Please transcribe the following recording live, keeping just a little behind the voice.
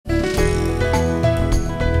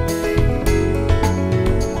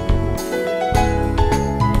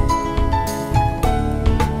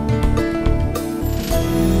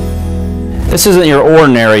This isn't your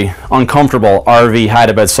ordinary, uncomfortable RV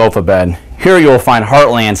hide-to-bed sofa bed. Here you will find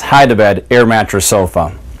Heartland's hide-to-bed air mattress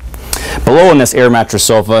sofa. Below in this air mattress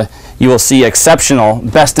sofa, you will see exceptional,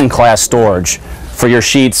 best-in-class storage for your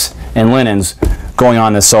sheets and linens going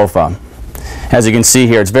on this sofa. As you can see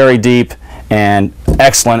here, it's very deep and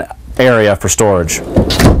excellent area for storage.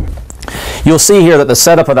 You'll see here that the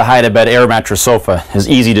setup of the hide-to-bed air mattress sofa is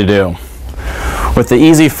easy to do. With the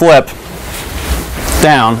easy flip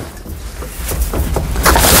down,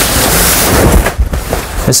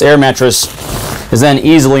 this air mattress is then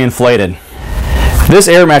easily inflated. This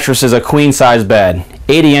air mattress is a queen size bed,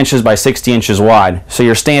 80 inches by 60 inches wide, so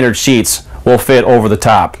your standard sheets will fit over the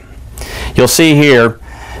top. You'll see here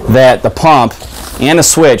that the pump and the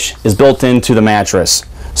switch is built into the mattress.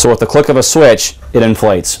 So with the click of a switch, it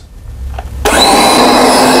inflates.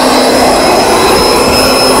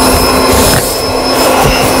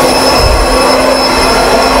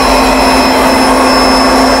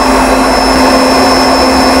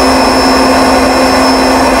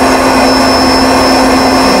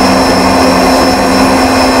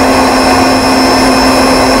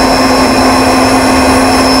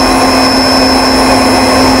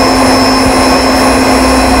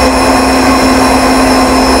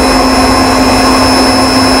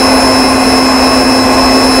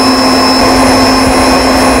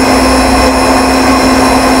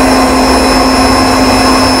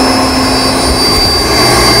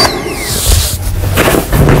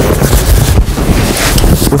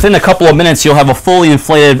 Within a couple of minutes, you'll have a fully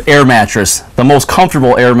inflated air mattress, the most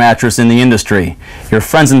comfortable air mattress in the industry. Your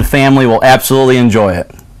friends and family will absolutely enjoy it.